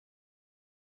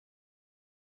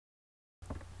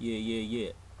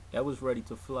Yeah. That was Ready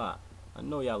to Fly. I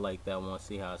know y'all like that one,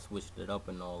 see how I switched it up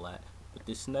and all that. But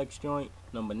this next joint,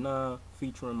 number 9,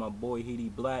 featuring my boy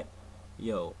Ft.Heedi Blacc.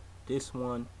 Yo, this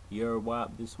one, Yerr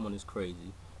Whop, this one is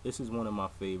crazy. This is one of my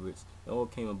favorites. It all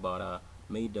came about, I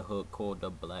made the hook called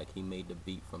the Black. He made the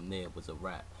beat from there, it was a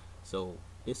rap. So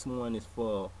this one is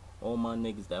for all my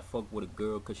niggas that fuck with a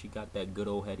girl cause she got that good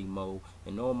old heady mo,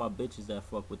 and all my bitches that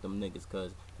fuck with them niggas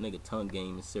cause nigga tongue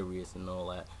game is serious and all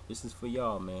that. This is for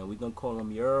y'all, man. We gonna call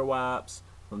them Yerr Whops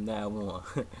from now on.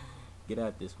 Get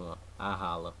at this one. I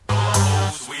holla.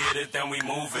 With it, then we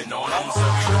moving on them. So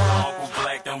we do the Uncle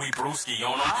Black, then we brewski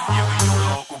on them. Yeah, we do the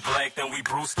Uncle Black, then we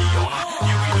brewski on them.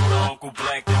 Yeah, we do the Uncle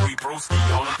Black, then we brewski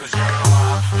on them. Cause Yerr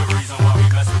Whop, the reason why we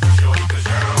mess with you, shorty. Cause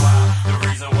Yerr Whop, the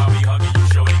reason why we hugging you,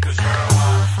 shorty. Cause Yerr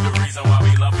Whop, the reason why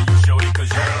we loving you, shorty.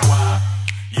 Cause Yerr Whop,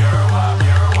 Yerr Whop,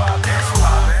 Yerr Whop. It's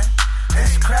poppin',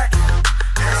 it's crackin',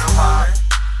 it's poppin',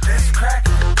 it's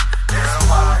crackin', it's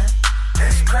poppin',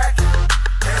 it's crackin',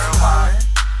 it's poppin',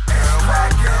 it's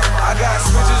crackin'. I got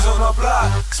smidges on my block,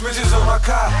 smidges on my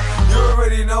car. You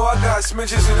already know I got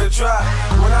smidges in the drop.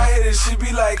 When I hit it, she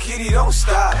be like, Kitty, don't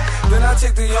stop. Then I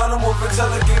take the yarn off and tell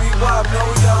her, give me Bob, no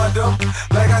yonder.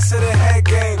 Like I said, it had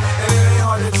game, and it ain't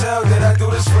hard to tell that I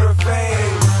do this for the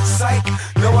fame. Psych,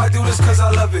 no, I do this cause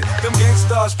I love it. Them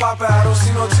gangstars poppin', I don't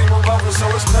see no team above us, so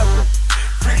it's peppin'.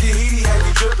 Freaky Heedy had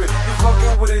you drippin'. You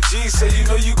fuckin' with a G, say you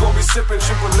know you gon' be sippin'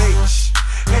 Triple H.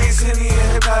 Haze, Henny,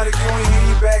 and Hypnotic, you ain't in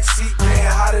your backseat, getting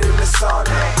hotter than the sauna.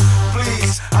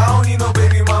 Please, I don't need no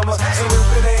baby mama, so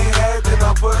if it ain't head, then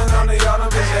I'm putting on the yard,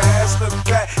 cause your ass look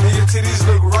fat and your titties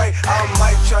look right. I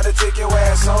might try to take your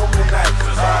ass home tonight.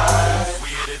 We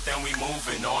hit it, then we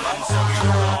moving on them. So we do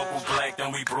the Uncle Black,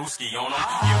 then we brewski on them.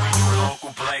 Yeah, we do the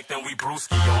Uncle Black, then we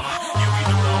brewski on them. Yeah, we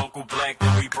do the Uncle Black,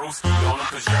 then we brewski on them.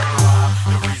 Cause Yerr Whop,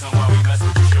 the reason why we mess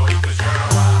with you, shorty. Cause Yerr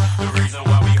Whop, the reason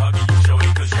why we hugging you, shorty.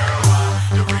 Cause Yerr Whop,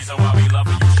 the reason why we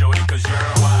loving you, shorty. Cause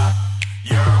Yerr Whop,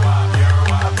 Yerr Whop, Yerr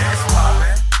Whop. It's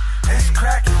poppin', it's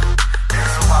crackin',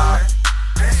 it's poppin',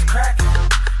 it's crackin',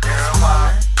 it's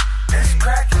poppin', it's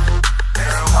crackin',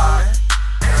 it's poppin',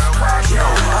 it's crackin'. Yo,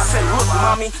 I said, look,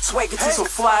 mommy, SWAGgATON so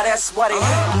fly, that's why they hate.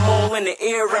 I'm all in the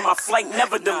air and my flight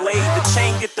never delayed. The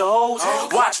chain get the hose,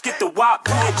 watch get the Whop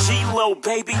p.n.g, low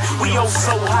baby. We oh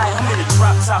so high, I'm in the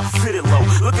drop top, fitted low,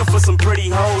 looking for some pretty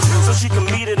hoes, so she can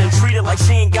meet it and treat it like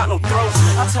she ain't got no throats.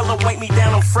 I tell her wipe me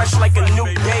down, I'm fresh like a new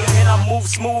day, and I move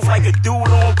smooth like a dude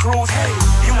on cruise. Hey,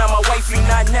 you not my wifey,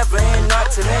 not never and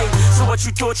not today. So what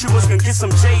you thought you was gonna get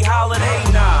some J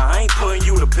Holiday? Nah, I ain't putting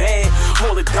you to bed.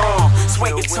 Hold it down,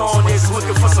 SWAGgATON is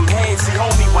looking for some head. See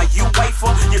homie, while you wait for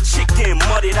your chick getting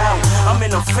mudded out, I'm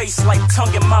in her face like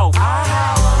tongue and mouth.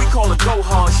 We call her go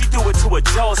hard, she do it to a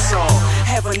jaw saw.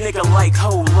 Have a nigga like,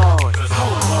 oh lord,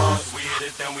 We hit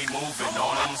it, then we moving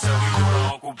on them. So we do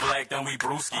the Uncle Black, then we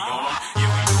brewski on them. Yeah,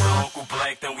 we do the Uncle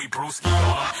Black, then we brewski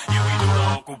on them. Yeah, we do the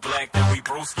Uncle Black, then